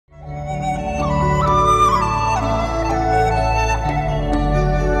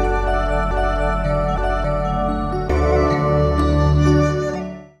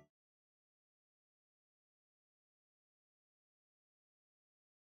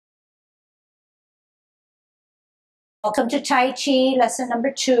Welcome to Tai Chi, lesson number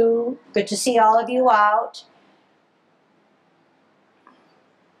 2. Good to see all of you out.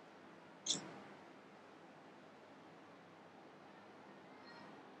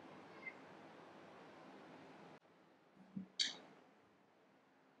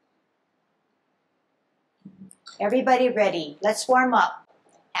 Everybody ready? Let's warm up.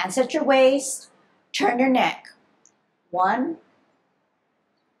 Hands at your waist, turn your neck. 1,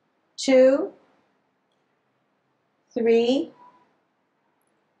 2, 3,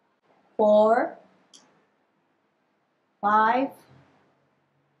 4, 5,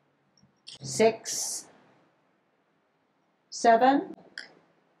 6, 7,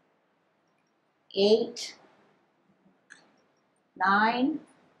 8, 9,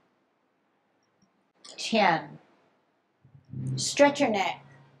 10. Stretch your neck.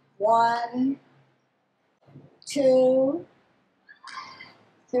 1, 2,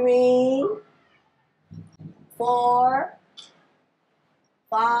 3, 4,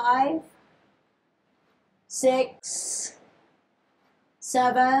 5, 6,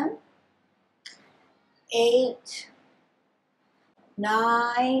 7, 8,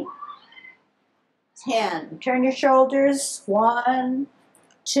 9, 10. Turn your shoulders. 1,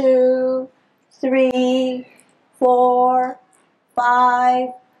 2, 3, 4, 5,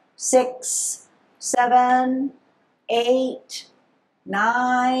 6, 7, 8,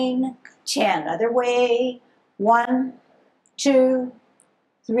 9, 10. Other way. 1, 2,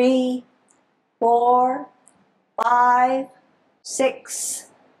 3, 4, 5, 6,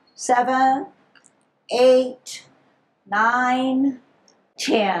 7, 8, 9,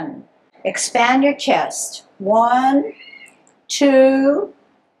 10. Expand your chest. 1, 2,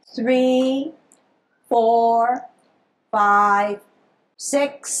 3, 4, 5,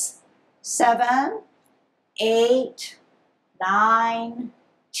 6, 7, 8, 9,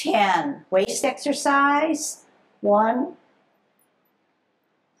 10. Waist exercise. 1,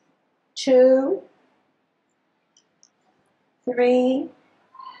 2, 3,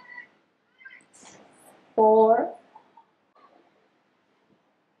 4,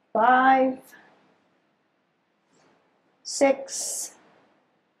 5, 6,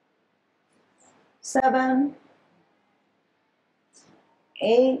 7,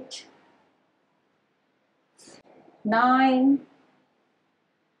 8, 9,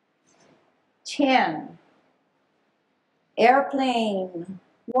 10. Airplane.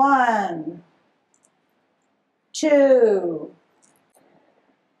 1, 2,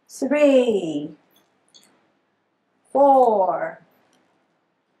 3, 4,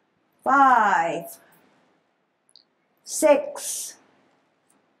 5, 6,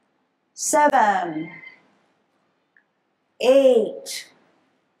 7, 8,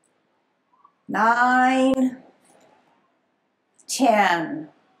 9, 10.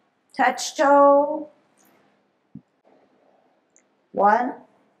 Touch toe. 1,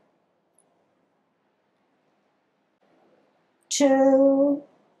 2,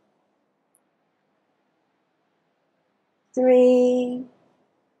 3,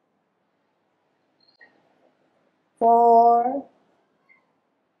 4,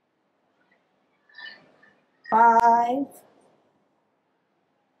 5,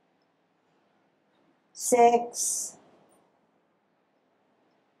 6,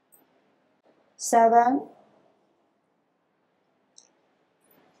 7,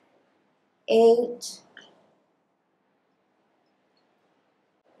 8,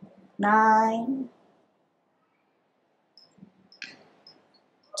 9,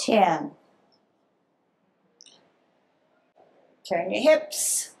 10. Turn your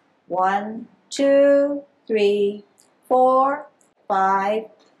hips. 1, 2, 3, 4, 5,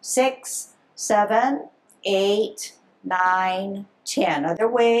 6, 7, 8, 9, 10. Other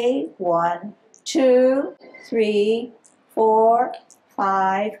way. 1, 2, 3, 4,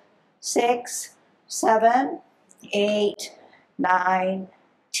 5, 6, 7, 8, 9,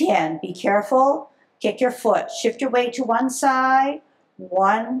 10. Be careful. Kick your foot. Shift your weight to one side.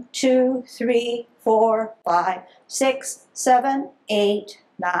 1, 2, 3, 4, 5, 6, 7, 8,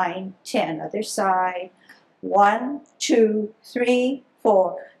 9, 10. Other side. 1, 2, 3,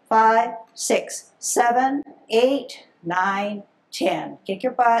 4, 5, 6, 7, 8, 9, 10. Kick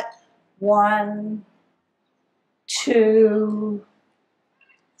your butt. 1, 2,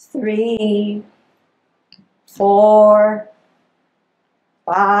 3, 4,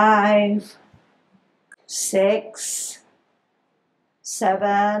 5, 6,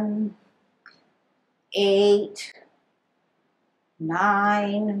 7, 8,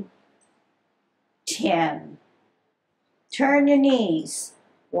 9, 10. Turn your knees.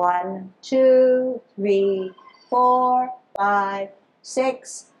 1, 2, 3, 4, 5,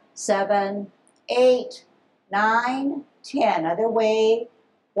 6, 7, 8, 9, 10. Other way.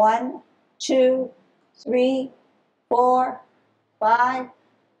 1, 2, 3, 4, 5,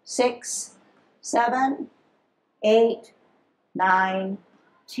 6, 7, 8, 9,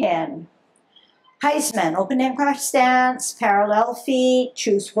 10. Heisman, open and cross stance, parallel feet,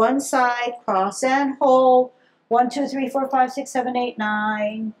 choose one side, cross and hold. 1, 2, 3, 4, 5, 6, 7, 8,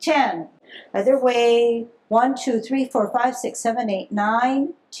 9, 10. Other way. 1, 2, 3, 4, 5, 6, 7, 8,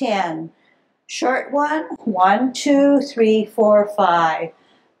 9, 10. Short one. 1, 2, 3, 4, 5.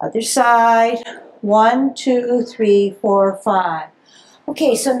 Other side. 1, 2, 3, 4, 5.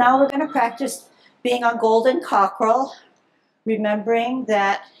 Okay, so now we're going to practice being a golden cockerel, remembering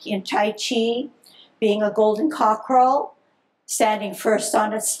that in Tai Chi, being a golden cockerel, standing first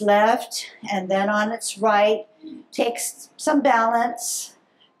on its left and then on its right, takes some balance,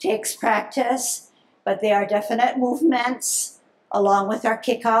 takes practice, but they are definite movements, along with our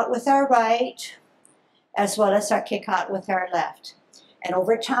kick out with our right, as well as our kick out with our left. And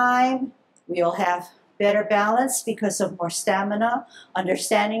over time, we'll have better balance because of more stamina,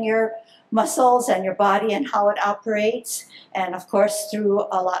 understanding your muscles and your body and how it operates, and of course through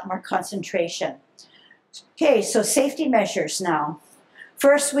a lot more concentration. Okay, so safety measures now.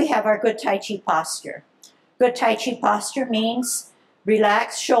 First, we have our good Tai Chi posture. Good Tai Chi posture means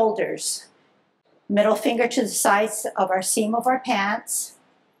relaxed shoulders, middle finger to the sides of our seam of our pants.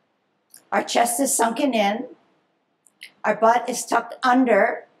 Our chest is sunken in. Our butt is tucked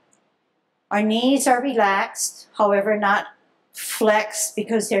under. Our knees are relaxed, however not flexed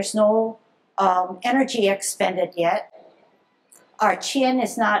because there's no energy expended yet. Our chin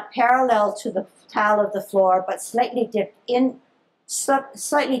is not parallel to the tile of the floor, but slightly dipped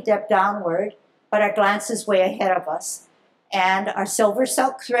downward, but our glance is way ahead of us. And our silver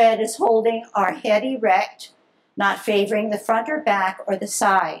silk thread is holding our head erect, not favoring the front or back or the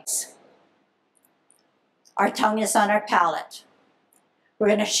sides. Our tongue is on our palate. We're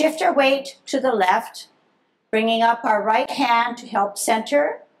going to shift our weight to the left, bringing up our right hand to help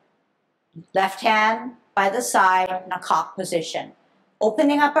center, left hand by the side in a cock position.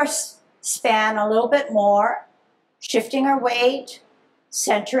 Opening up our span a little bit more, shifting our weight,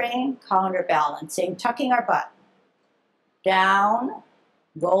 centering, counterbalancing, tucking our butt. Down,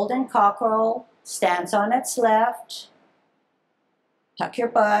 golden cockerel, stands on its left, tuck your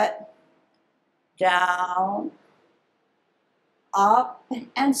butt, down, up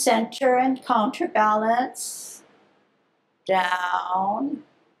and center and counterbalance, down,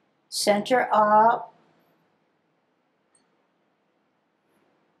 center up,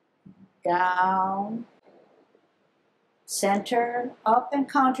 down, center, up and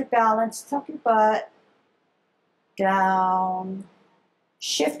counterbalance, tuck your butt, down,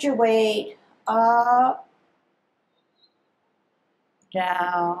 shift your weight, up,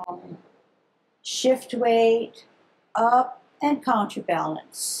 down, shift weight, up and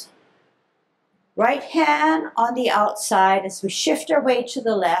counterbalance. Right hand on the outside as we shift our weight to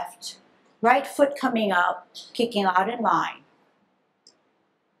the left, right foot coming up, kicking out in line.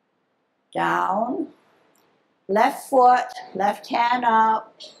 Down, left foot, left hand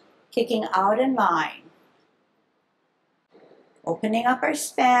up, kicking out in line. Opening up our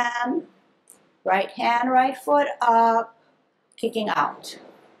span, right hand, right foot up, kicking out.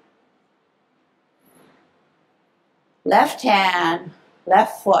 Left hand,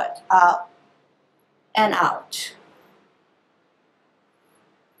 left foot up and out.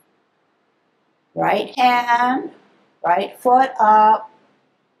 Right hand, right foot up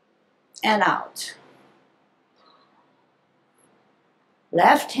and out.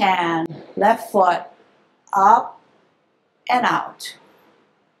 Left hand, left foot up and out.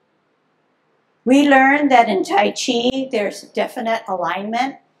 We learned that in Tai Chi there's definite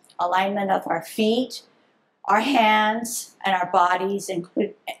alignment of our feet, our hands, and our bodies,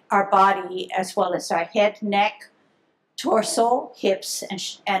 include our body as well as our head, neck, torso, hips,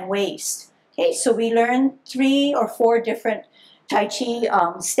 and waist. Okay, so we learned 3 or 4 different Tai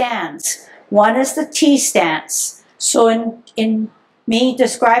Chi stance. One is the T stance. So in me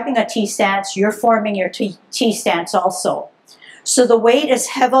describing a T stance, you're forming your T stance also. So the weight is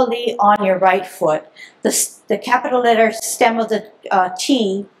heavily on your right foot. The capital letter stem of the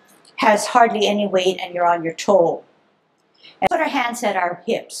T has hardly any weight and you're on your toe. And put our hands at our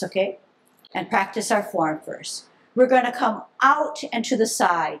hips, okay? And practice our form first. We're going to come out and to the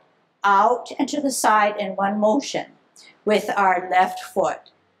side in one motion with our left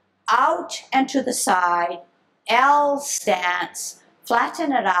foot. Out and to the side, L stance,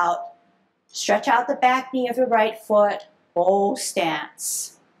 flatten it out, stretch out the back knee of your right foot, bow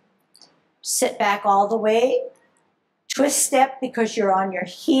stance. Sit back all the way, twist step because you're on your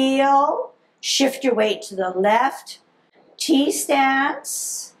heel, Shift your weight to the left. T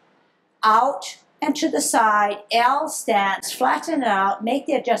stance, out and to the side. L stance, flatten it out, make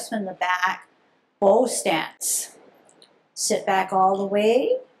the adjustment in the back. Bow stance. Sit back all the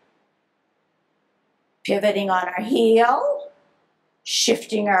way. Pivoting on our heel.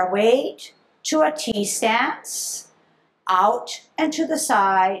 Shifting our weight to a T stance. Out and to the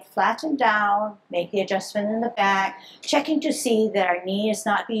side, flatten down, make the adjustment in the back, checking to see that our knee is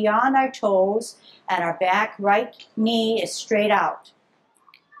not beyond our toes and our back right knee is straight out.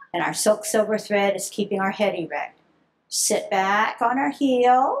 And our silk silver thread is keeping our head erect. Sit back on our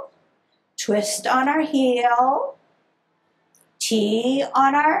heel, twist on our heel, T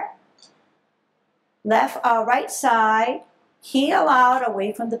on our right side, heel out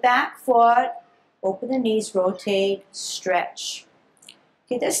away from the back foot. Open the knees, rotate, stretch.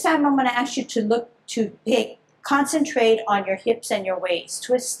 Okay, this time I'm going to ask you to concentrate on your hips and your waist.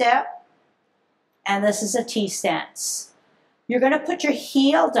 Twist step, and this is a T stance. You're going to put your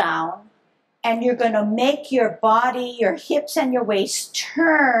heel down, and you're going to make your body, your hips and your waist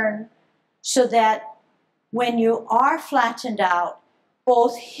turn so that when you are flattened out,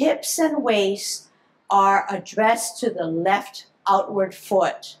 both hips and waist are addressed to the left outward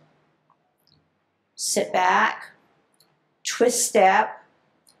foot. Sit back, twist step.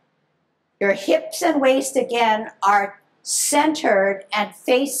 Your hips and waist again are centered and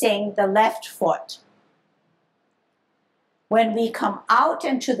facing the left foot. When we come out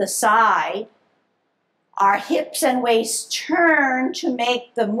and to the side, our hips and waist turn to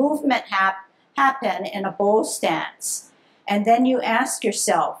make the movement happen in a bow stance. And then you ask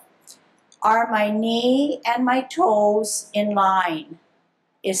yourself, are my knee and my toes in line?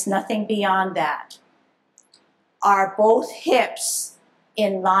 Is nothing beyond that? Are both hips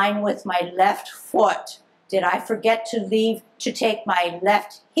in line with my left foot? Did I forget to take my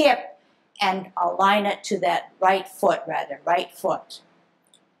left hip and align it to that right foot?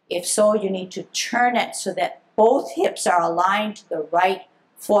 If so, you need to turn it so that both hips are aligned to the right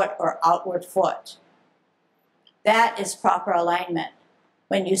foot or outward foot. That is proper alignment.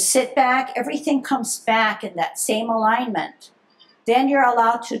 When you sit back, everything comes back in that same alignment. Then you're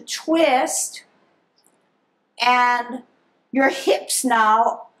allowed to twist, and your hips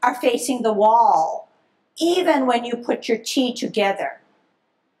now are facing the wall, even when you put your T together.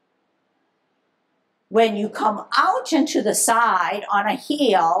 When you come out into the side on a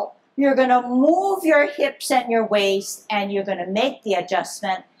heel, you're going to move your hips and your waist, and you're going to make the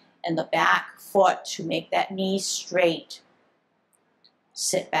adjustment in the back foot to make that knee straight.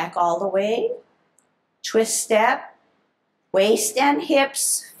 Sit back all the way, twist step, waist and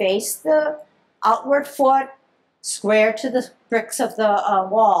hips face the outward foot, square to the bricks of the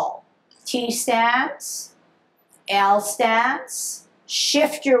wall. T stance, L stance,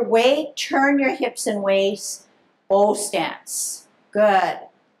 shift your weight, turn your hips and waist, bow stance. Good.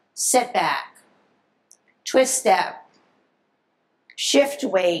 Sit back, twist step, shift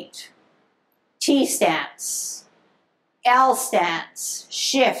weight, T stance, L stance,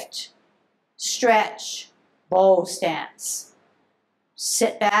 shift, stretch, bow stance.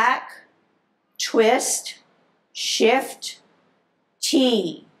 Sit back, twist, shift,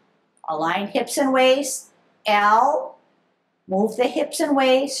 T, align hips and waist, L, move the hips and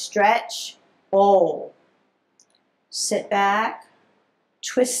waist, stretch, bow. Sit back,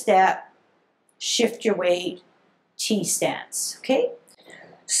 twist step, shift your weight, T stance, okay?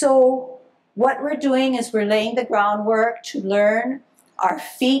 So what we're doing is we're laying the groundwork to learn our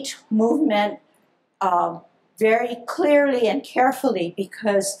feet movement very clearly and carefully,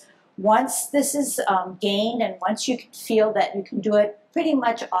 because once this is gained and once you can feel that you can do it pretty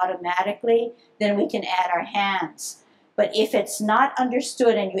much automatically, then we can add our hands. But if it's not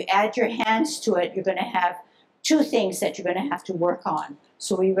understood and you add your hands to it, you're going to have two things that you're going to have to work on.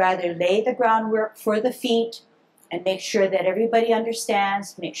 So we rather lay the groundwork for the feet and make sure that everybody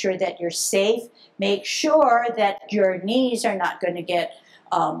understands, make sure that you're safe, make sure that your knees are not going to get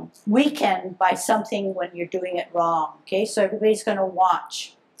weakened by something when you're doing it wrong. Okay, so everybody's going to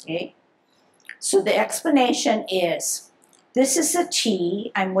watch. Okay, so the explanation is, this is a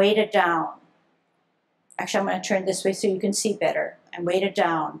T, I'm weighted down. Actually, I'm going to turn this way so you can see better. I'm weighted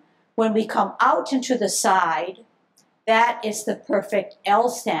down. When we come out into the side, that is the perfect L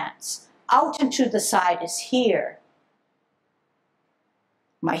stance. Out into the side is here.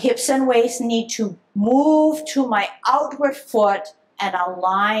 My hips and waist need to move to my outward foot and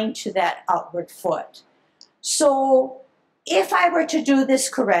align to that outward foot. So if I were to do this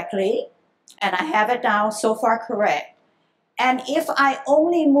correctly, and I have it down so far correct, and if I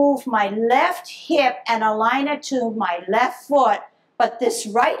only move my left hip and align it to my left foot but this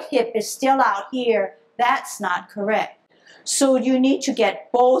right hip is still out here. That's not correct. So you need to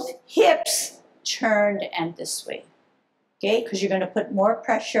get both hips turned and this way, okay? Because you're going to put more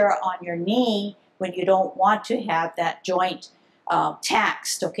pressure on your knee when you don't want to have that joint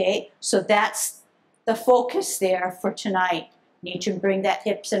taxed, okay? So that's the focus there for tonight. You need to bring that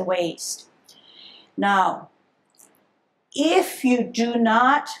hips and waist. Now, if you do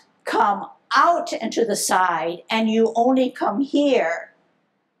not come out and to the side and you only come here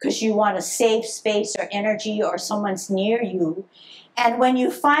because you want to save space or energy or someone's near you, and when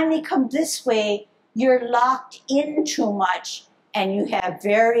you finally come this way, you're locked in too much and you have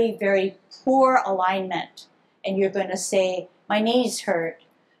very, very poor alignment, and you're going to say, my knees hurt,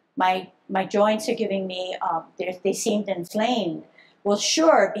 my joints are giving me, they seemed inflamed. Well,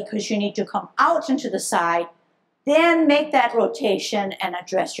 sure, because you need to come out and to the side, then make that rotation and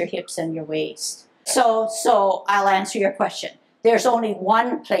address your hips and your waist. So I'll answer your question. There's only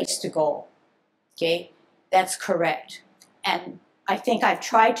one place to go, okay? That's correct. And I think I've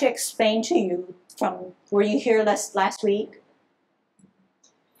tried to explain to you from, were you here last week?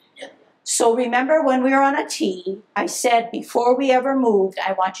 So remember when we were on a T, I said before we ever moved,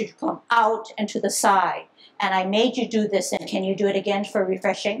 I want you to come out and to the side. And I made you do this, and can you do it again for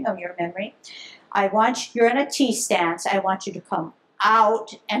refreshing of your memory? You're in a T stance, I want you to come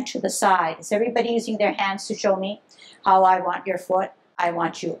out and to the side. Is everybody using their hands to show me how I want your foot? I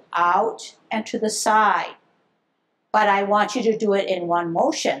want you out and to the side. But I want you to do it in one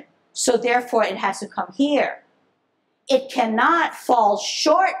motion. So therefore it has to come here. It cannot fall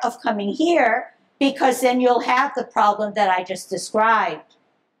short of coming here because then you'll have the problem that I just described.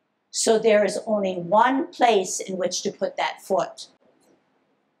 So there is only one place in which to put that foot.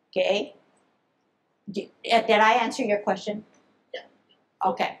 Okay? Did I answer your question? Yeah.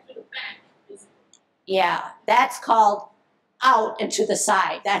 Okay. Yeah, that's called out and to the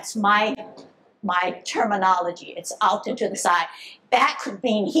side. That's my terminology. It's out and to the side. Back could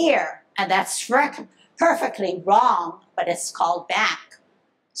mean here, and that's perfectly wrong, but it's called back.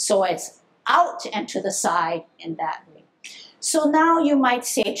 So it's out and to the side in that way. So now you might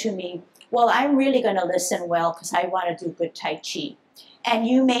say to me, well, I'm really going to listen well because I want to do good Tai Chi. And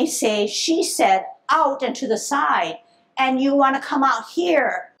you may say, she said out and to the side, and you want to come out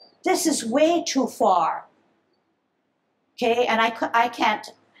here. This is way too far. Okay, and I can't.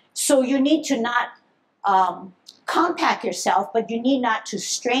 So you need to not compact yourself, but you need not to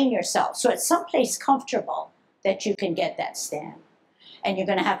strain yourself. So it's someplace comfortable that you can get that stand. And you're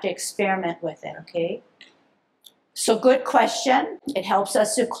going to have to experiment with it, okay? So good question. It helps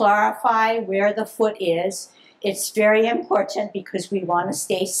us to clarify where the foot is. It's very important because we want to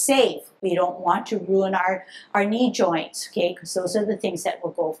stay safe. We don't want to ruin our knee joints, okay? Because those are the things that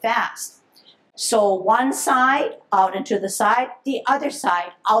will go fast. So one side, out and to the side, the other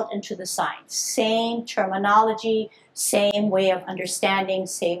side, out and to the side. Same terminology, same way of understanding,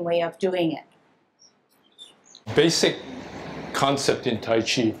 same way of doing it. Basic concept in Tai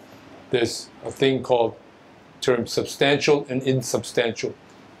Chi, there's a thing called term substantial and insubstantial.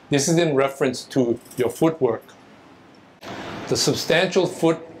 This is in reference to your footwork. The substantial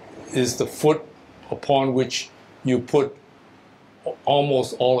foot is the foot upon which you put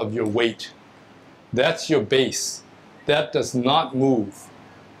almost all of your weight. That's your base. That does not move.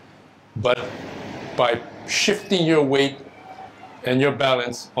 But by shifting your weight and your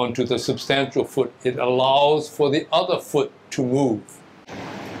balance onto the substantial foot, it allows for the other foot to move.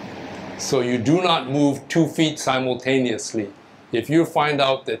 So you do not move 2 feet simultaneously. If you find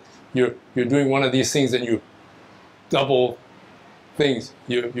out that you're doing one of these things and you double things,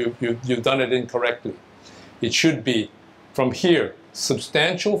 you've done it incorrectly. It should be from here,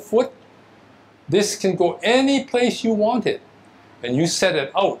 substantial foot. This can go any place you want it, and you set it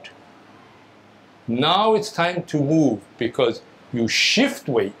out. Now it's time to move because you shift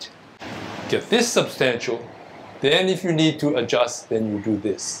weight. Get this substantial, then if you need to adjust, then you do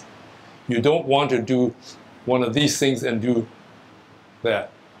this. You don't want to do one of these things and do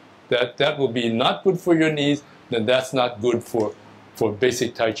that. That will be not good for your knees, then that's not good for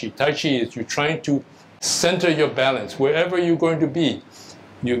basic Tai Chi. Tai Chi is you're trying to center your balance wherever you're going to be.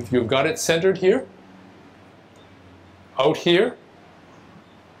 You've got it centered here, out here,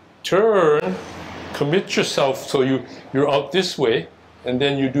 turn, commit yourself so you're out this way, and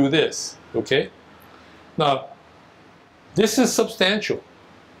then you do this, okay? Now, this is substantial,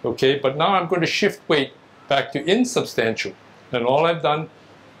 okay? But now I'm going to shift weight back to insubstantial. And all I've done,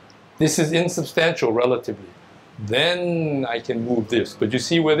 this is insubstantial relatively. Then I can move this. But you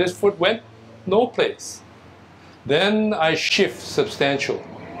see where this foot went? No place. Then I shift substantial.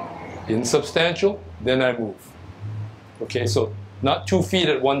 Insubstantial, then I move. Okay, so not 2 feet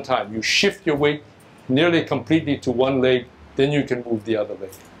at one time. You shift your weight nearly completely to one leg, then you can move the other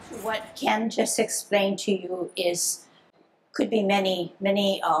leg. What Ken just explained to you could be many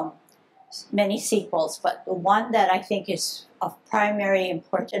sequels, but the one that I think is of primary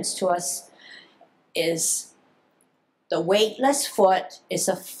importance to us is the weightless foot is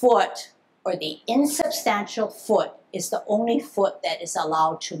a foot, or the insubstantial foot is the only foot that is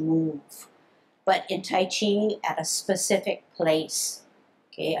allowed to move. But in Tai Chi, at a specific place,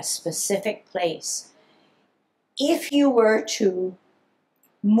 okay, a specific place. If you were to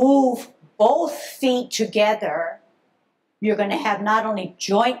move both feet together, you're going to have not only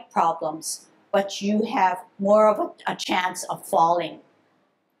joint problems, but you have more of a chance of falling.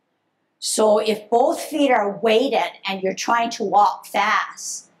 So if both feet are weighted and you're trying to walk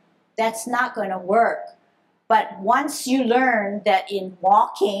fast, that's not going to work. But once you learn that in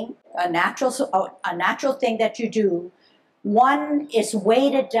walking, a natural thing that you do, one is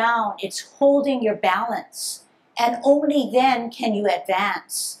weighted down, it's holding your balance, and only then can you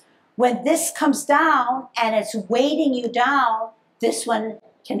advance. When this comes down and it's weighting you down, this one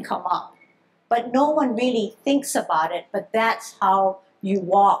can come up. But no one really thinks about it, but that's how you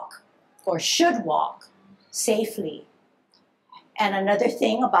walk, or should walk, safely. And another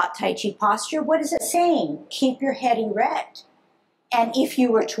thing about Tai Chi posture, what is it saying? Keep your head erect. And if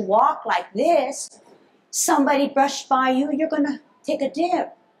you were to walk like this, somebody brushed by you, you're going to take a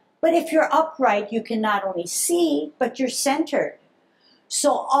dip. But if you're upright, you can not only see, but you're centered.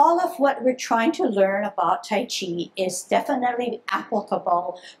 So all of what we're trying to learn about Tai Chi is definitely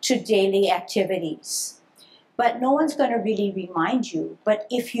applicable to daily activities. But no one's going to really remind you. But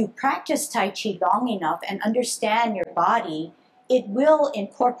if you practice Tai Chi long enough and understand your body, it will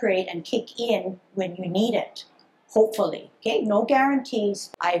incorporate and kick in when you need it, hopefully. Okay, no guarantees.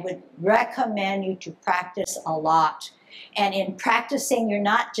 I would recommend you to practice a lot. And in practicing, you're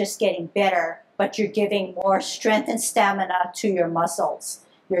not just getting better, but you're giving more strength and stamina to your muscles,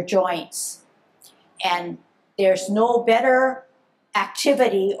 your joints. And there's no better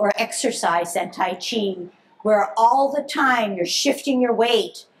activity or exercise than Tai Chi, where all the time you're shifting your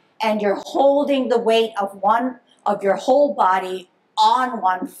weight and you're holding the weight of your whole body on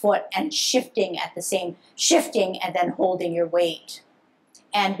one foot and shifting and then holding your weight.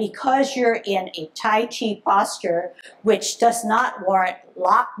 And because you're in a Tai Chi posture, which does not warrant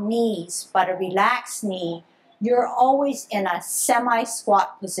locked knees, but a relaxed knee, you're always in a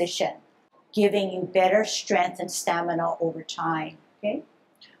semi-squat position, giving you better strength and stamina over time. Okay?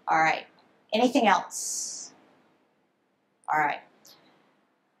 All right. Anything else? All right.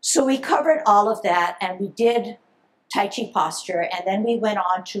 So we covered all of that, and we did Tai Chi posture, and then we went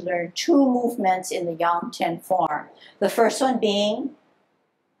on to learn 2 movements in the Yang Ten form. The first one being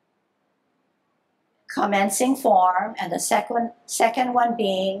commencing form, and the second one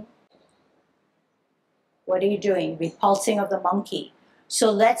being, what are you doing? Repulsing of the monkey.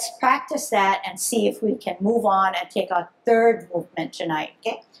 So let's practice that and see if we can move on and take a third movement tonight,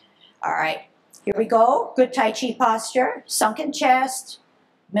 okay? All right, here we go. Good Tai Chi posture, sunken chest,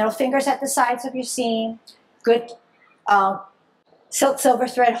 middle fingers at the sides of your seam, good silk silver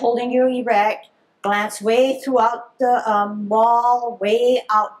thread holding you erect, glance way throughout the wall, way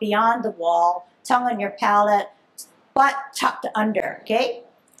out beyond the wall, tongue on your palate, butt tucked under, okay?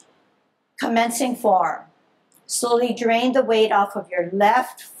 Commencing form. Slowly drain the weight off of your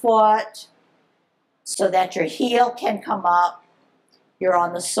left foot so that your heel can come up. You're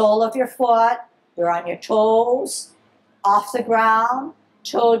on the sole of your foot, you're on your toes, off the ground,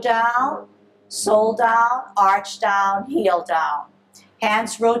 toe down, sole down, arch down, heel down.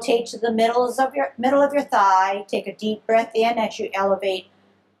 Hands rotate to the middle of your thigh. Take a deep breath in as you elevate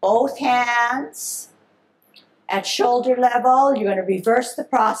both hands. At shoulder level, you're going to reverse the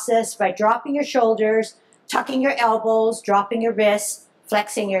process by dropping your shoulders, tucking your elbows, dropping your wrists,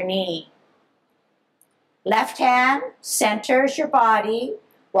 flexing your knee. Left hand centers your body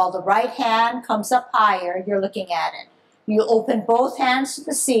while the right hand comes up higher. You're looking at it. You open both hands to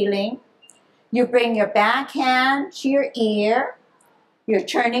the ceiling. You bring your back hand to your ear. You're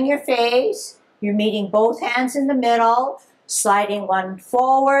turning your face. You're meeting both hands in the middle, sliding one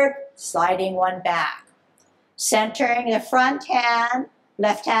forward, sliding one back. Centering the front hand,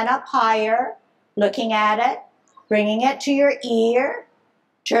 left hand up higher, looking at it, bringing it to your ear,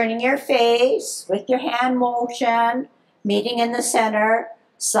 turning your face with your hand motion, meeting in the center,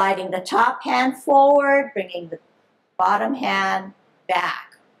 sliding the top hand forward, bringing the bottom hand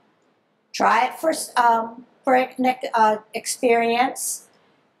back. Try it for experience.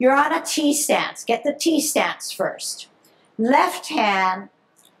 You're on a T stance. Get the T stance first. Left hand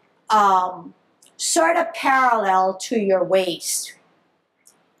sort of parallel to your waist.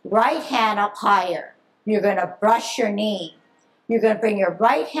 Right hand up higher. You're going to brush your knee. You're going to bring your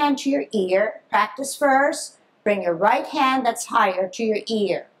right hand to your ear. Practice first. Bring your right hand that's higher to your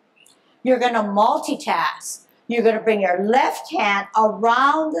ear. You're going to multitask. You're going to bring your left hand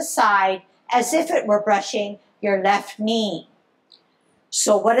around the side as if it were brushing your left knee.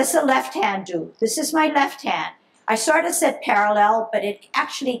 So what does the left hand do? This is my left hand. I sort of said parallel, but it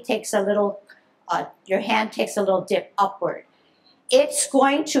actually takes a little, your hand takes a little dip upward. It's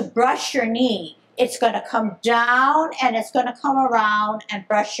going to brush your knee. It's going to come down and it's going to come around and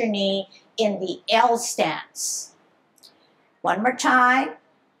brush your knee in the L stance. One more time.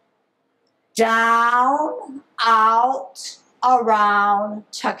 Down, out, around,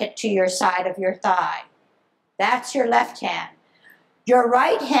 tuck it to your side of your thigh. That's your left hand. Your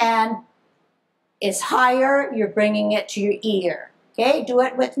right hand is higher. You're bringing it to your ear. Okay, do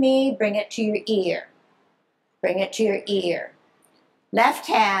it with me. Bring it to your ear. Bring it to your ear. Left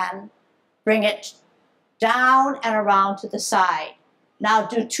hand, bring it down and around to the side. Now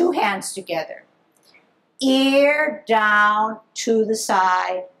do two hands together. Ear down to the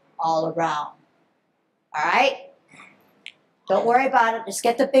side, all around. All right? Don't worry about it. Just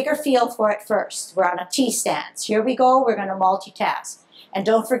get the bigger feel for it first. We're on a T stance. Here we go. We're going to multitask. And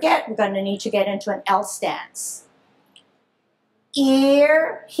don't forget, we're going to need to get into an L stance.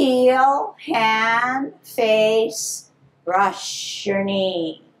 Ear, heel, hand, face, brush your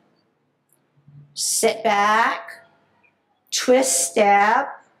knee. Sit back, twist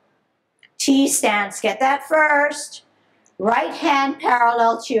step, T stance. Get that first. Right hand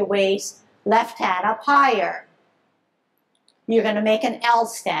parallel to your waist, left hand up higher. You're going to make an L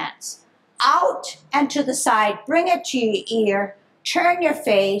stance. Out and to the side, bring it to your ear, turn your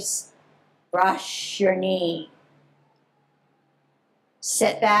face, brush your knee.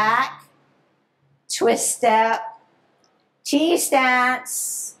 Sit back, twist step, T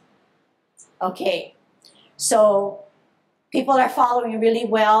stance. Okay, so people are following really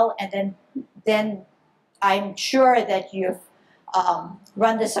well, and then I'm sure that you've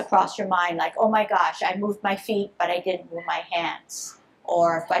run this across your mind, like, oh my gosh, I moved my feet, but I didn't move my hands,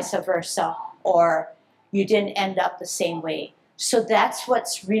 or vice versa, or you didn't end up the same way. So that's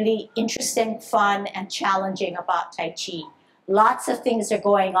what's really interesting, fun, and challenging about Tai Chi. Lots of things are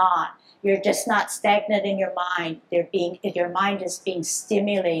going on. You're just not stagnant in your mind. Your mind is being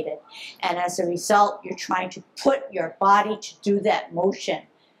stimulated. And as a result, you're trying to put your body to do that motion.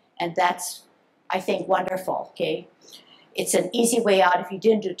 And that's, I think, wonderful, okay? It's an easy way out if you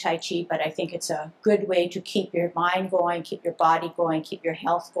didn't do Tai Chi, but I think it's a good way to keep your mind going, keep your body going, keep your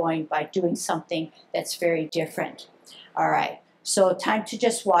health going by doing something that's very different. All right, so time to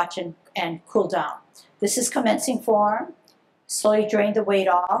just watch and cool down. This is commencing form. Slowly drain the weight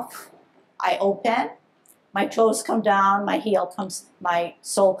off. I open, my toes come down, my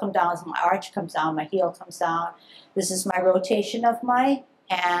sole comes down, my arch comes down, my heel comes down. This is my rotation of my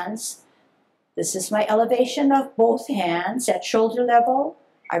hands. This is my elevation of both hands at shoulder level.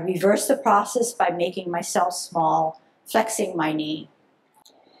 I reverse the process by making myself small, flexing my knee.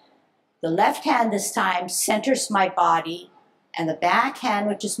 The left hand this time centers my body, and the back hand,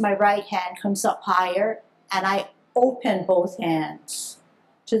 which is my right hand, comes up higher, and I open both hands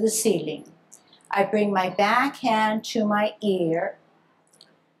to the ceiling. I bring my back hand to my ear.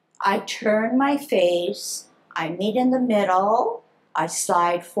 I turn my face. I meet in the middle. I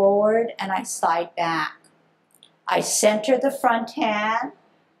slide forward and I slide back. I center the front hand.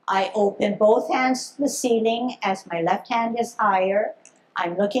 I open both hands to the ceiling as my left hand is higher.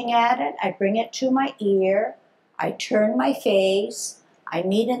 I'm looking at it. I bring it to my ear. I turn my face. I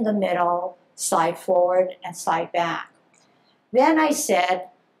meet in the middle, slide forward and slide back. Then I said,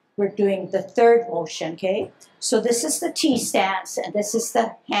 we're doing the third motion, okay? So this is the T stance, and this is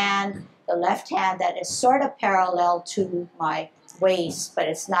the hand, the left hand that is sort of parallel to my waist, but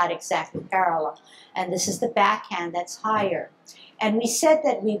it's not exactly parallel. And this is the back hand that's higher. And we said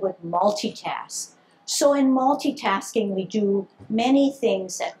that we would multitask. So in multitasking, we do many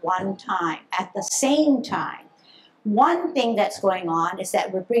things at one time, at the same time. One thing that's going on is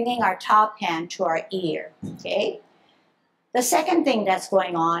that we're bringing our top hand to our ear, okay? The second thing that's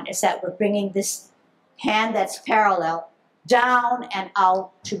going on is that we're bringing this hand that's parallel down and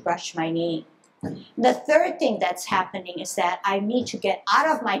out to brush my knee. The third thing that's happening is that I need to get out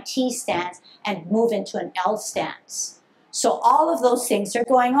of my T stance and move into an L stance. So all of those things are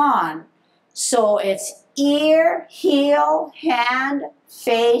going on. So it's ear, heel, hand,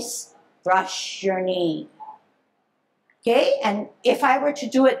 face, brush your knee. Okay, and if I were to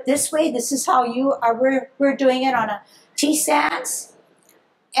do it this way, this is how we're doing it on a T stance.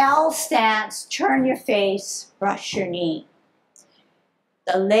 L stance, turn your face, brush your knee.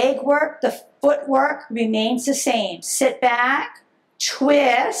 The leg work, the footwork remains the same. Sit back,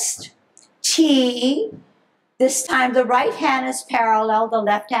 twist, T. This time the right hand is parallel, the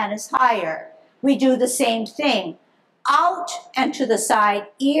left hand is higher. We do the same thing. Out and to the side,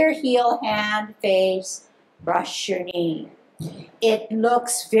 ear, heel, hand, face, brush your knee. It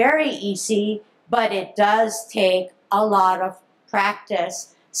looks very easy, but it does take a lot of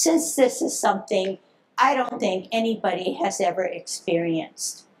practice, since this is something I don't think anybody has ever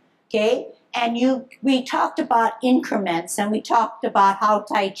experienced. Okay? And we talked about increments, and we talked about how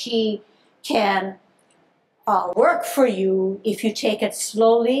Tai Chi can work for you if you take it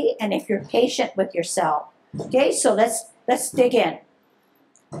slowly and if you're patient with yourself. Okay, so let's dig in.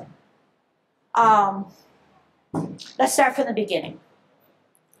 Let's start from the beginning.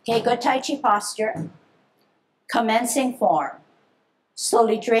 Okay, good Tai Chi posture. Commencing form.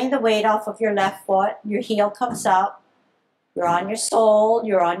 Slowly drain the weight off of your left foot. Your heel comes up. You're on your sole.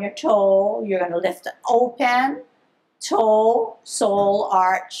 You're on your toe. You're going to lift the open, toe, sole,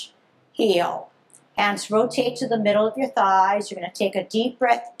 arch, heel. Hands rotate to the middle of your thighs. You're going to take a deep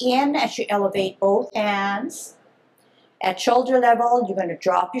breath in as you elevate both hands. At shoulder level, you're going to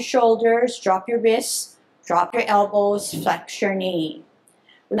drop your shoulders, drop your wrists, drop your elbows, flex your knee.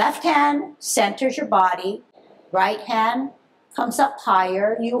 Left hand centers your body. Right hand comes up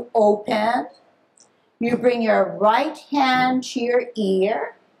higher. You open. You bring your right hand to your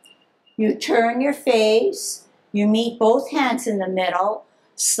ear. You turn your face. You meet both hands in the middle.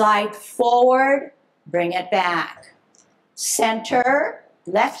 Slide forward. Bring it back. Center.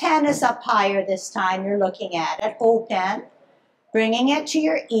 Left hand is up higher this time. You're looking at it. Open. Bringing it to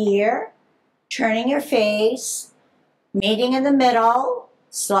your ear. Turning your face. Meeting in the middle.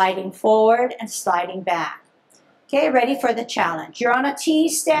 Sliding forward and sliding back. Okay, ready for the challenge. You're on a T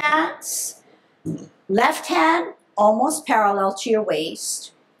stance. Left hand almost parallel to your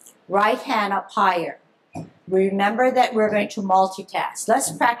waist. Right hand up higher. Remember that we're going to multitask.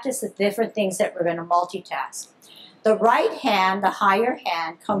 Let's practice the different things that we're going to multitask. The right hand, the higher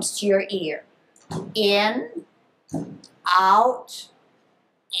hand, comes to your ear. In, out,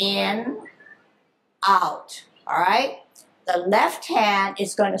 out. All right? The left hand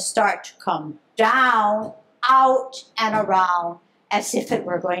is going to start to come down, out, and around as if it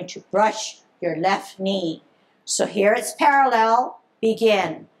were going to brush your left knee. So here it's parallel.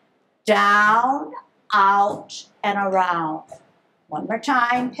 Begin. Down, out, and around. One more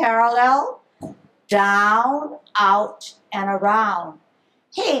time, parallel. Down, out, and around.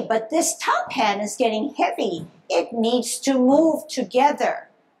 Hey, but this top hand is getting heavy. It needs to move together.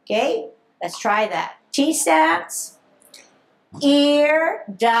 Okay, let's try that. T stance. Ear,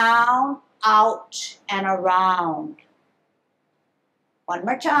 down, out, and around. One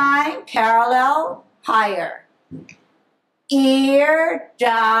more time, parallel, higher. Ear,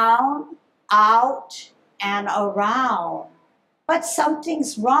 down, out, and around. But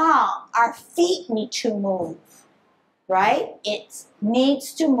something's wrong. Our feet need to move, right? It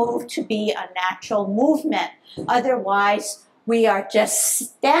needs to move to be a natural movement. Otherwise, we are just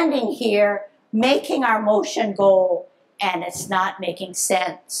standing here making our motion go, and it's not making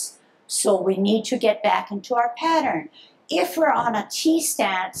sense. So we need to get back into our pattern. If we're on a T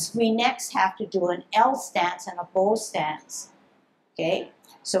stance, we next have to do an L stance and a bow stance. Okay,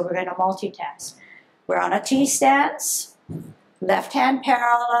 so we're going to multitask. We're on a T stance, left hand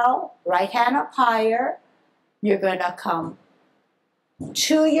parallel, right hand up higher. You're going to come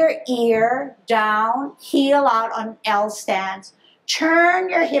to your ear, down, heel out on L stance. Turn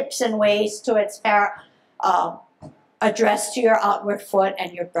your hips and waist to its address to your outward foot,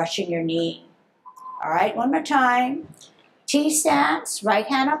 and you're brushing your knee. All right, one more time. T stance, right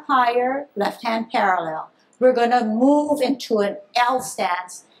hand up higher, left hand parallel. We're going to move into an L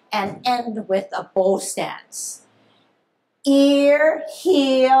stance and end with a bow stance. Ear,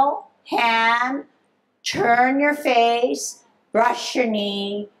 heel, hand, turn your face, brush your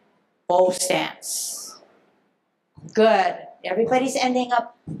knee, bow stance. Good. Everybody's ending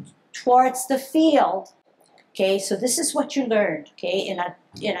up towards the field. Okay, so this is what you learned, okay, in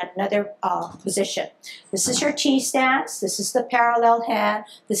another position. This is your T stance. This is the parallel hand.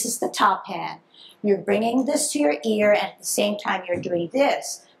 This is the top hand. You're bringing this to your ear, and at the same time you're doing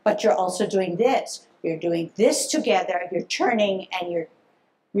this, but you're also doing this. You're doing this together. You're turning, and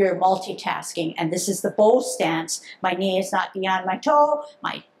you're multitasking. And this is the bow stance. My knee is not beyond my toe.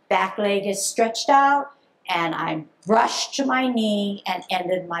 My back leg is stretched out, and I'm brushed to my knee and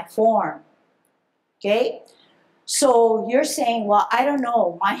ended my form. Okay? So you're saying, well, I don't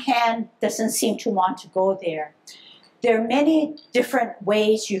know, my hand doesn't seem to want to go there. there are many different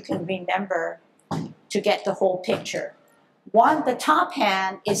ways you can remember to get the whole picture. One, the top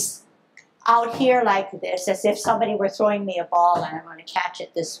hand is out here like this, as if somebody were throwing me a ball and I'm going to catch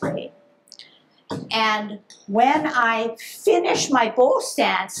it this way. And when I finish my bow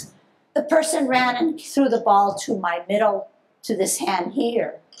stance, the person ran and threw the ball to my middle, to this hand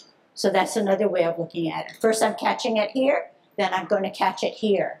here. So that's another way of looking at it. First I'm catching it here, then I'm going to catch it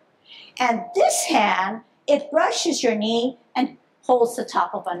here. And this hand, it brushes your knee and holds the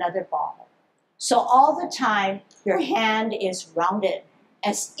top of another ball. So all the time, your hand is rounded,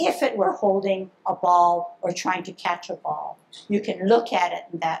 as if it were holding a ball or trying to catch a ball. You can look at it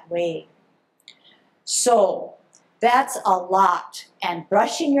in that way. So that's a lot, and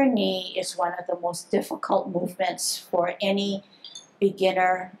brushing your knee is one of the most difficult movements for any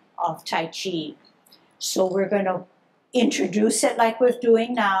beginner of Tai Chi. So we're going to introduce it like we're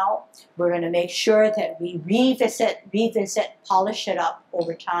doing now. We're going to make sure that we revisit, polish it up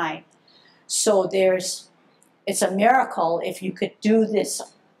over time. So it's a miracle if you could do this,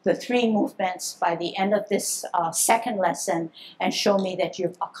 the 3 movements by the end of this second lesson and show me that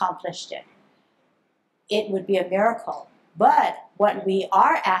you've accomplished it. It would be a miracle. But what we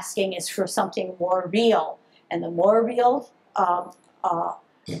are asking is for something more real. And the more real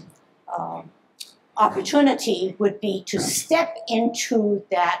opportunity would be to step into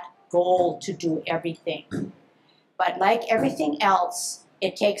that goal to do everything. But like everything else,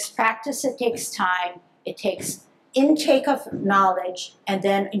 it takes practice, it takes time, it takes intake of knowledge, and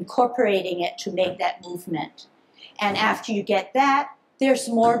then incorporating it to make that movement. And after you get that, there's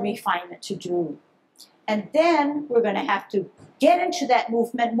more refinement to do. And then we're going to have to get into that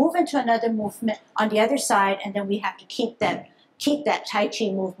movement, move into another movement on the other side, and then we have to keep that Tai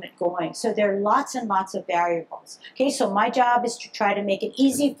Chi movement going. So there are lots and lots of variables. Okay, so my job is to try to make it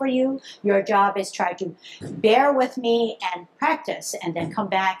easy for you. Your job is try to bear with me and practice, and then come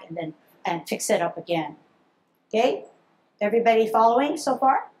back and fix it up again. Okay, everybody following so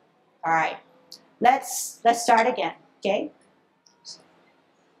far? All right, let's start again. Okay,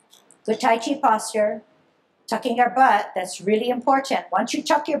 good Tai Chi posture. Tucking your butt, that's really important. Once you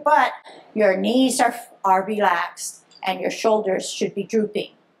tuck your butt, your knees are relaxed and your shoulders should be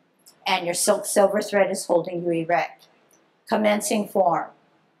drooping. And your silver thread is holding you erect. Commencing form.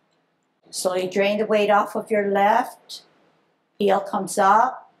 Slowly drain the weight off of your left. Heel comes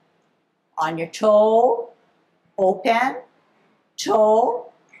up. On your toe. Open.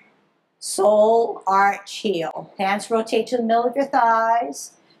 Toe. Sole, arch, heel. Hands rotate to the middle of your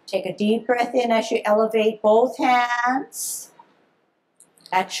thighs. Take a deep breath in as you elevate both hands.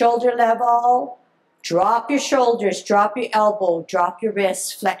 At shoulder level, drop your shoulders, drop your elbow, drop your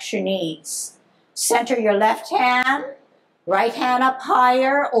wrists, flex your knees. Center your left hand, right hand up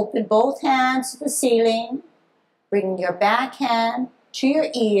higher, open both hands to the ceiling. Bring your back hand to your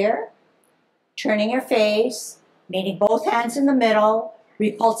ear, turning your face, meeting both hands in the middle,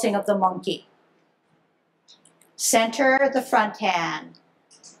 repulsing of the monkey. Center the front hand.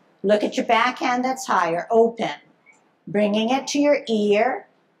 Look at your back hand that's higher, open. Bringing it to your ear,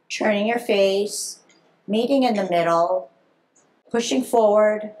 turning your face, meeting in the middle, pushing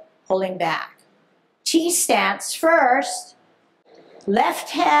forward, pulling back. T stance first. Left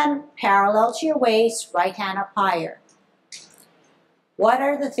hand parallel to your waist, right hand up higher. What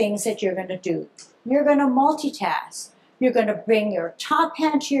are the things that you're going to do? You're going to multitask. You're going to bring your top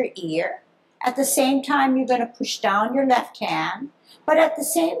hand to your ear. At the same time, you're going to push down your left hand. But at the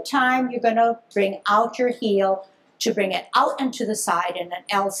same time, you're going to bring out your heel to bring it out and to the side in an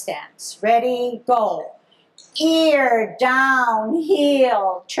L stance. Ready, go. Ear, down,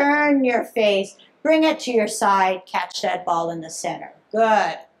 heel, turn your face, bring it to your side, catch that ball in the center.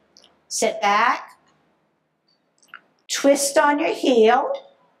 Good. Sit back. Twist on your heel.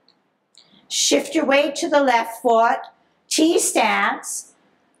 Shift your weight to the left foot. T stance.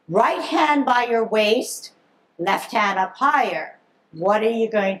 Right hand by your waist, left hand up higher. What are you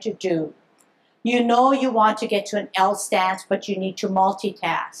going to do? You know you want to get to an L stance, but you need to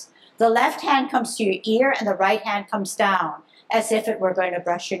multitask. The left hand comes to your ear and the right hand comes down, as if it were going to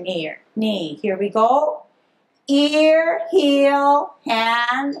brush your knee. Here we go. Ear, heel,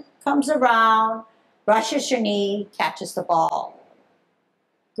 hand comes around, brushes your knee, catches the ball.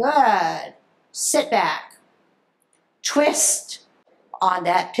 Good. Sit back. Twist on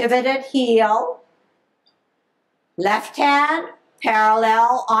that pivoted heel. Left hand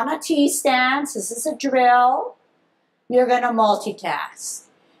parallel on a T stance. This is a drill. You're going to multitask.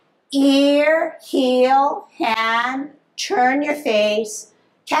 Ear, heel, hand, turn your face,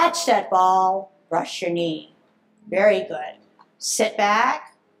 catch that ball, brush your knee. Very good. Sit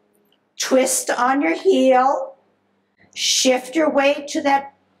back. Twist on your heel. Shift your weight to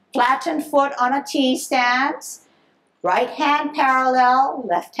that flattened foot on a T stance. Right hand parallel,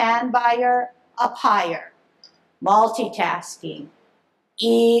 left hand by your up higher. Multitasking.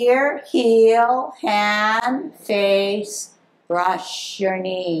 Ear, heel, hand, face, brush your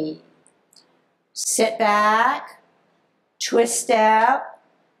knee. Sit back, twist step.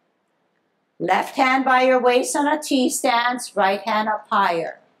 Left hand by your waist on a T stance, right hand up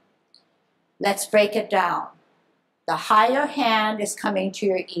higher. Let's break it down. The higher hand is coming to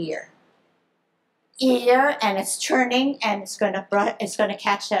your ear. Ear, and it's turning, and it's going to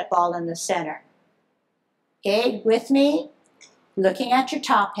catch that ball in the center. Okay, with me? Looking at your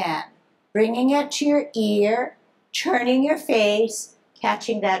top hand, bringing it to your ear, turning your face,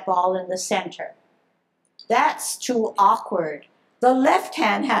 catching that ball in the center. That's too awkward. The left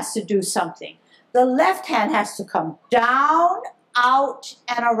hand has to do something. The left hand has to come down, out,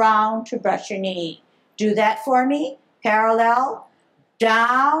 and around to brush your knee. Do that for me. Parallel,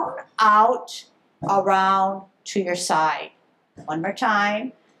 down, out, around to your side. One more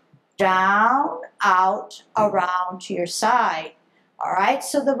time. Down, out, around to your side. All right,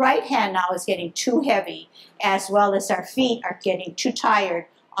 so the right hand now is getting too heavy, as well as our feet are getting too tired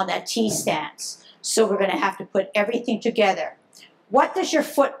on that T stance. So we're going to have to put everything together. What does your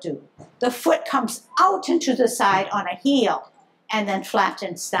foot do? The foot comes out into the side on a heel and then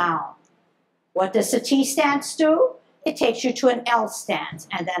flattens down. What does the T stance do? It takes you to an L stance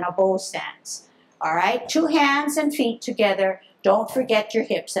and then a bow stance. All right, 2 hands and feet together. Don't forget your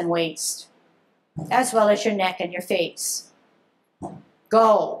hips and waist, as well as your neck and your face.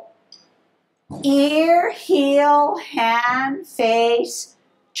 Go. Ear, heel, hand, face.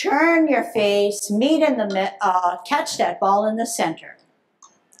 Turn your face, meet in the catch that ball in the center.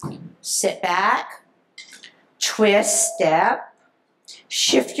 Sit back, twist step,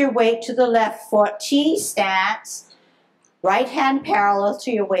 shift your weight to the left foot, T stance, right hand parallel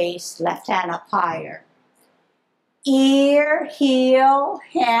to your waist, left hand up higher. Ear, heel,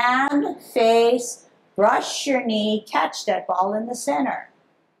 hand, face, brush your knee, catch that ball in the center.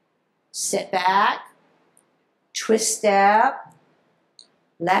 Sit back, twist step,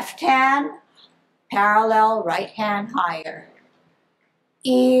 left hand parallel, right hand higher.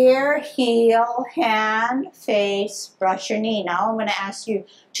 Ear, heel, hand, face, brush your knee. Now I'm going to ask you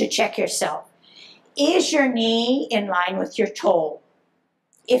to check yourself. Is your knee in line with your toe?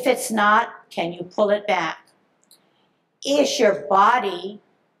 If it's not, can you pull it back? Is your body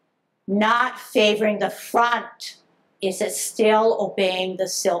not favoring the front? Is it still obeying the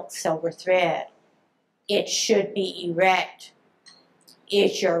silver thread? It should be erect.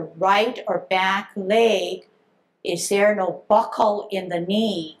 Is your right or back leg, is there no buckle in the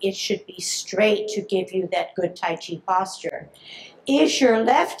knee? It should be straight to give you that good Tai Chi posture. Is your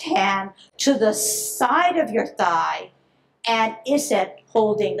left hand to the side of your thigh, and is it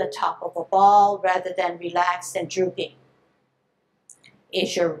holding the top of a ball rather than relaxed and drooping?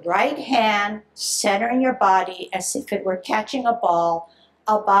 Is your right hand centering your body as if it were catching a ball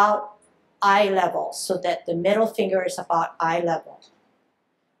about eye level, so that the middle finger is about eye level?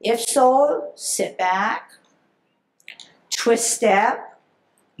 If so, sit back, twist step.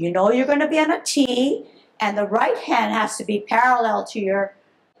 You know you're going to be on a T, and the right hand has to be parallel to your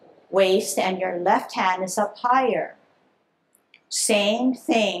waist, and your left hand is up higher. Same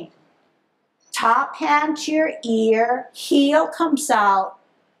thing. Top hand to your ear, heel comes out,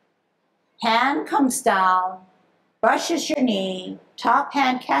 hand comes down, brushes your knee, top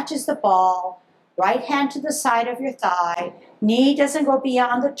hand catches the ball, right hand to the side of your thigh, knee doesn't go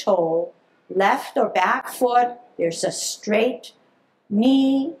beyond the toe, left or back foot, there's a straight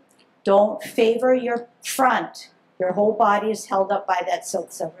knee. Don't favor your front. Your whole body is held up by that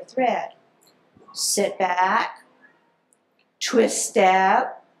silver thread. Sit back, twist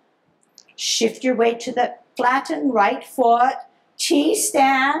step, shift your weight to the flattened right foot, T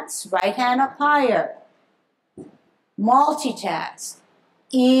stance, right hand up higher. Multitask.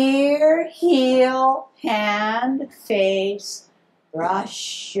 Ear, heel, hand, face,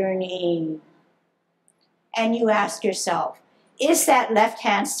 brush your knee. And you ask yourself, is that left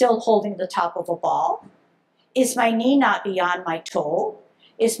hand still holding the top of a ball? Is my knee not beyond my toe?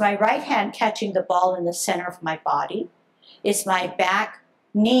 Is my right hand catching the ball in the center of my body? Is my back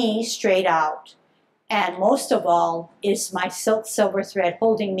knee straight out? And most of all, is my silver thread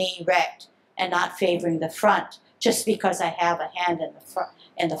holding me erect and not favoring the front just because I have a hand in the front,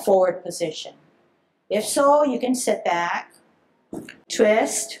 in the forward position? If so, you can sit back,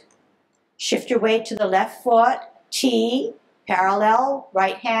 twist, shift your weight to the left foot, T, parallel,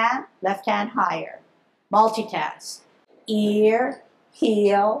 right hand, left hand higher. Multitask. Ear,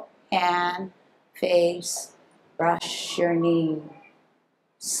 heel, hand, face, brush your knee.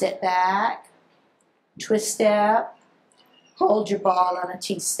 Sit back, twist step, hold your ball on a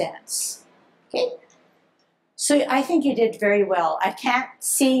T stance. Okay? So I think you did very well. I can't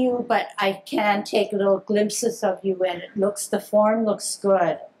see you, but I can take little glimpses of you, and the form looks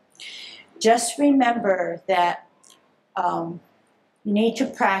good. Just remember that you need to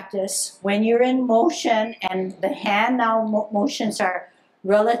practice when you're in motion, and the hand now motions are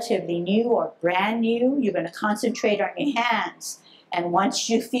relatively new or brand new. You're going to concentrate on your hands. And once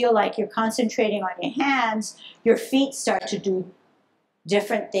you feel like you're concentrating on your hands, your feet start to do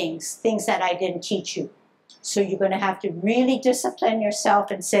different things that I didn't teach you. So you're going to have to really discipline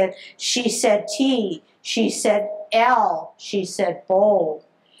yourself and say, she said T, she said L, she said bowl.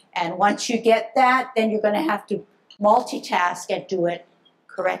 And once you get that, then you're going to have to multitask and do it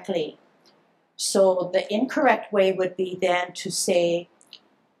correctly. So the incorrect way would be then to say,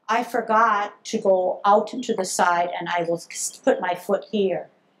 I forgot to go out into the side, and I will put my foot here,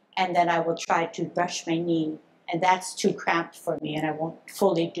 and then I will try to brush my knee, and that's too cramped for me, and I won't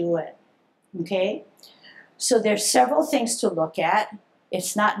fully do it. Okay? So there's several things to look at.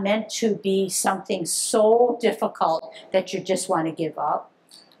 It's not meant to be something so difficult that you just want to give up.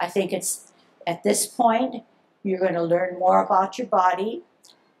 I think it's, at this point, you're going to learn more about your body,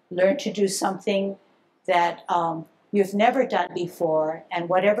 learn to do something that you've never done before, and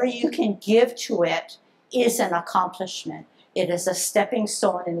whatever you can give to it is an accomplishment. It is a stepping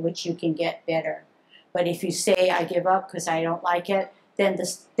stone in which you can get better. But if you say, I give up because I don't like it, then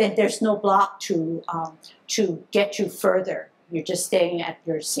there's no block to get you further. You're just staying at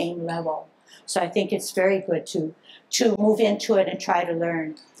your same level. So I think it's very good to move into it and try to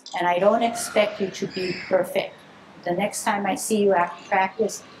learn. And I don't expect you to be perfect. The next time I see you after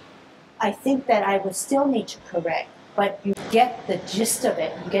practice, I think that I would still need to correct, but you get the gist of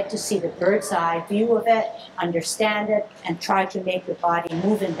it. You get to see the bird's eye view of it, understand it, and try to make your body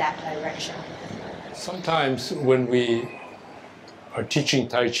move in that direction. Sometimes when we are teaching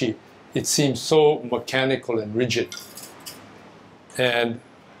Tai Chi, it seems so mechanical and rigid. And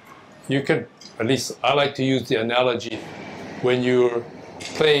you could, at least I like to use the analogy, when you're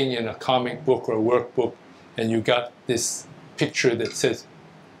playing in a comic book or a workbook and you got this picture that says,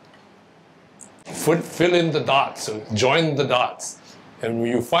 fill in the dots, or join the dots. And when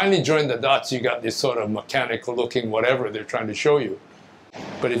you finally join the dots, you got this sort of mechanical looking whatever they're trying to show you.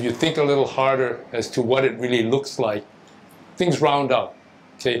 But if you think a little harder as to what it really looks like, things round out.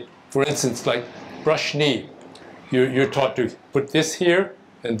 Okay? For instance, like brush knee. You're taught to put this here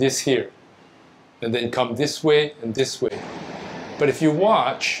and this here, and then come this way and this way. But if you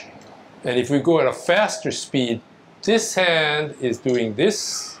watch, and if we go at a faster speed, this hand is doing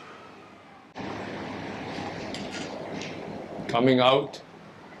this, coming out,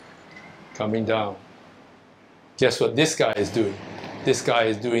 coming down. Guess what this guy is doing? This guy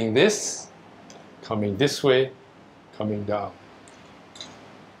is doing this, coming this way, coming down.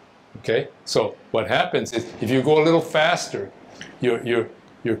 Okay? So what happens is, if you go a little faster, you're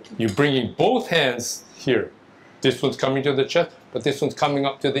bringing both hands here. This one's coming to the chest, but this one's coming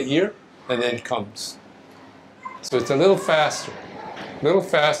up to the ear, and then comes. So it's a little faster. A little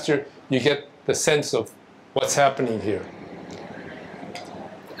faster, you get the sense of what's happening here.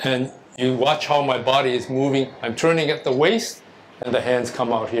 And you watch how my body is moving. I'm turning at the waist, and the hands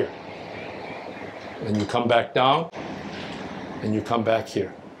come out here. And you come back down, and you come back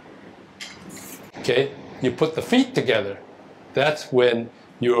here. Okay? You put the feet together. That's when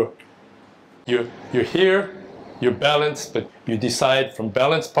you're here, you're balanced, but you decide from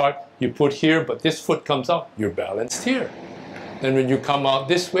balanced part, you put here, but this foot comes out, you're balanced here. Then when you come out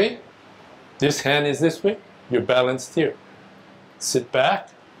this way, this hand is this way, you're balanced here. Sit back,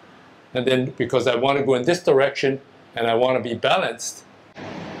 and then because I want to go in this direction, and I want to be balanced,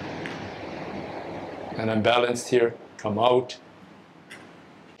 and I'm balanced here, come out.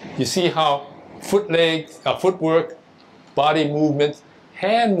 You see how footwork, body movement,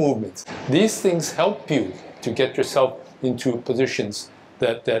 hand movements, these things help you to get yourself into positions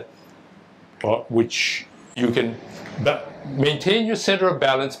which you can maintain your center of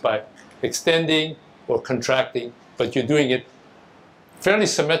balance by extending or contracting, but you're doing it fairly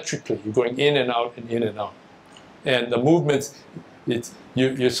symmetrically. You're going in and out and in and out. And the movements,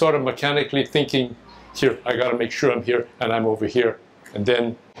 you're sort of mechanically thinking, here, I got to make sure I'm here and I'm over here, and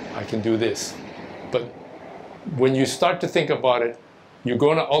then I can do this. But when you start to think about it, you're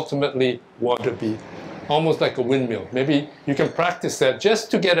going to ultimately want to be almost like a windmill. Maybe you can practice that just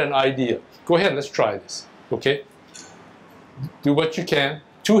to get an idea. Go ahead, let's try this, okay? Do what you can.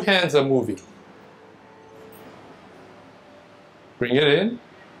 Two hands are moving. Bring it in,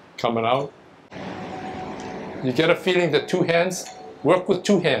 coming out, You get a feeling that two hands, work with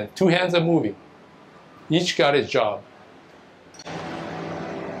two hands. Two hands are moving. Each got his job.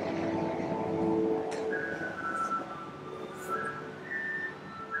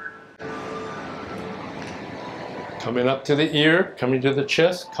 Coming up to the ear, coming to the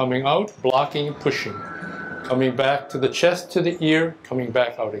chest, coming out, blocking and pushing. Coming back to the chest, to the ear, coming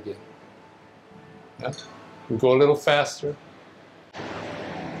back out again. Yeah? We go a little faster.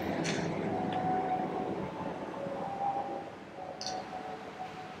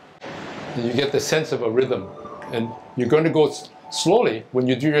 And you get the sense of a rhythm. And you're going to go slowly. When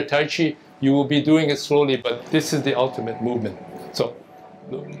you do your Tai Chi, you will be doing it slowly, but this is the ultimate movement. So,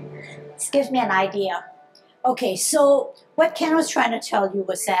 this gives me an idea. Okay, so what Ken was trying to tell you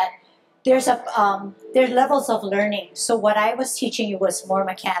was that there's levels of learning. So what I was teaching you was more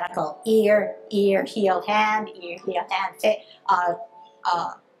mechanical: ear, heel, hand, ear, heel, hand,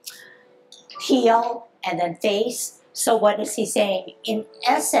 heel, and then face. So what is he saying? In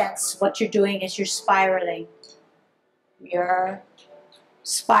essence, what you're doing is you're spiraling. You're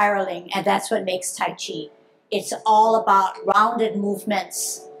spiraling, and that's what makes Tai Chi. It's all about rounded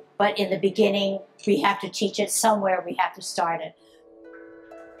movements, but in the beginning, we have to teach it somewhere. We have to start it.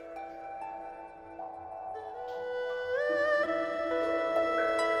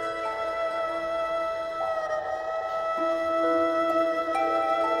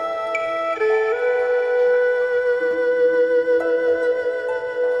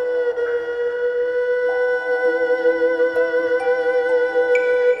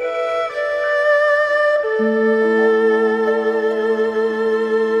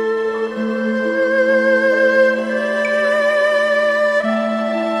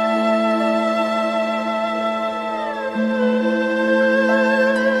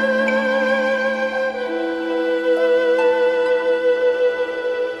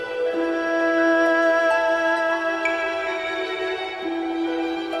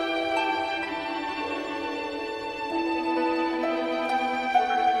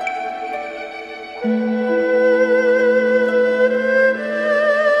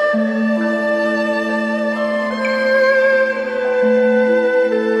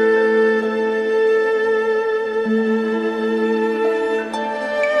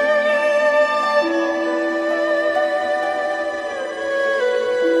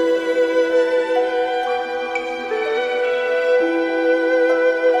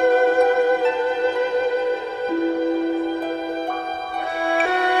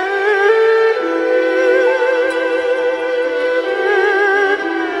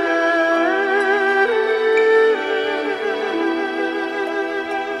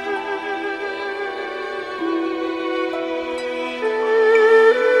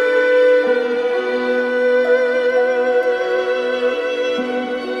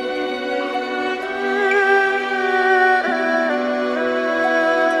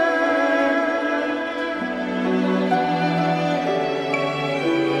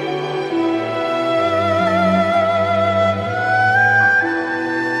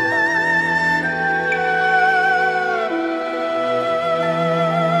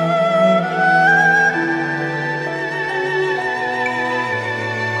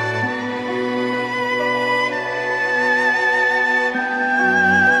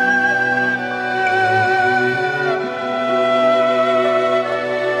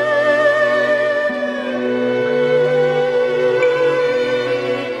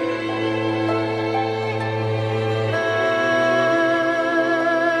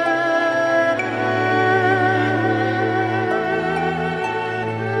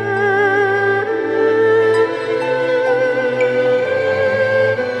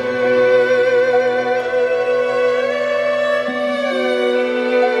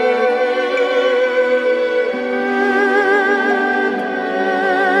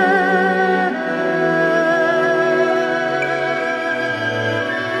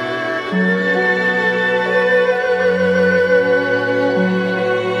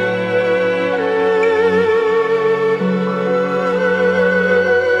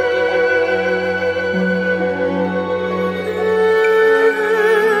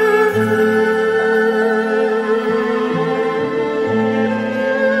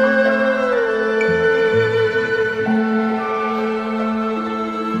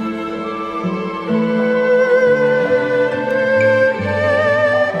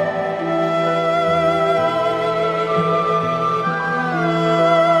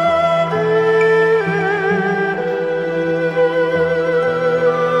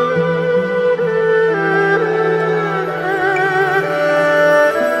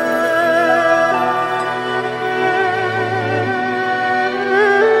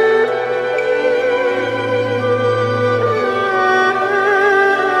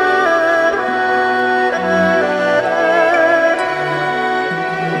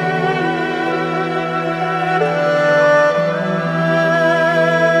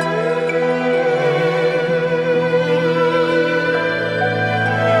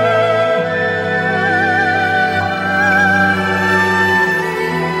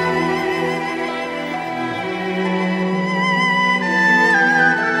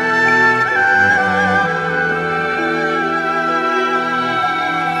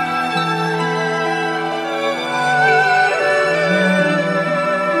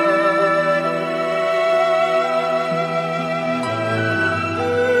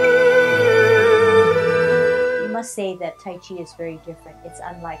 that Tai Chi is very different. It's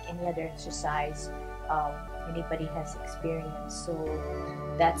unlike any other exercise anybody has experienced. So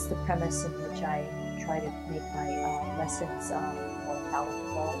that's the premise in which I try to make my lessons more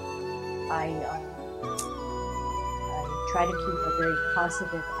palatable. I try to keep a very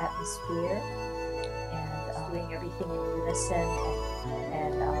positive atmosphere and doing everything in unison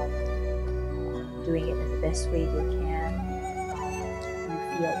and doing it in the best way they can. You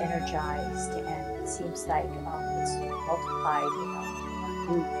feel energized, and it seems like it's multiplied in a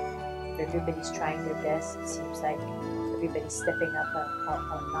group. If everybody's trying their best, it seems like everybody's stepping up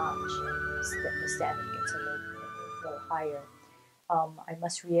a notch, and the standard gets a little higher. I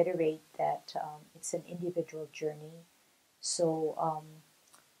must reiterate that it's an individual journey, so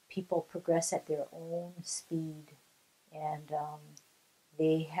people progress at their own speed, and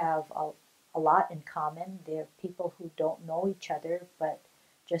they have a lot in common. They're people who don't know each other, but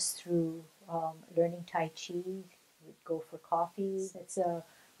just through learning Tai Chi, would go for coffee. It's a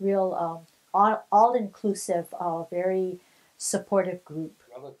real all-inclusive, very supportive group.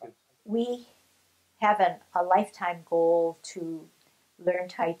 We have a lifetime goal to learn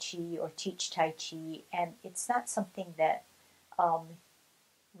Tai Chi or teach Tai Chi, and it's not something that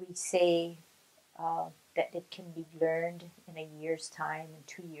we say that it can be learned in a year's time, in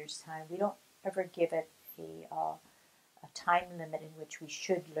 2 years' time. We don't ever give it a time limit in which we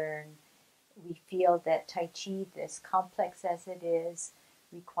should learn. We feel that Tai Chi, as complex as it is,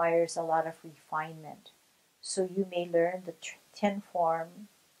 requires a lot of refinement. So you may learn the 10 form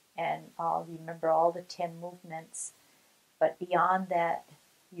and remember all the 10 movements, but beyond that,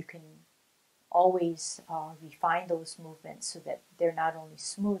 you can always refine those movements so that they're not only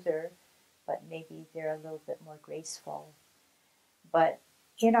smoother, but maybe they're a little bit more graceful. But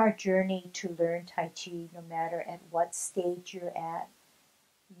in our journey to learn Tai Chi, no matter at what stage you're at,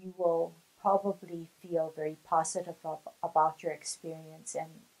 you will probably feel very positive about your experience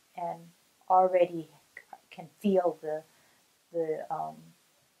and already can feel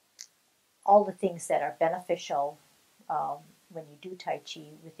all the things that are beneficial when you do Tai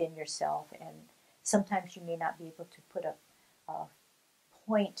Chi within yourself. And sometimes you may not be able to put a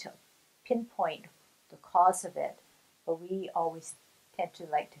pinpoint the cause of it, but we always tend to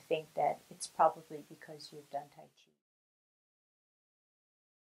like to think that it's probably because you've done Tai Chi.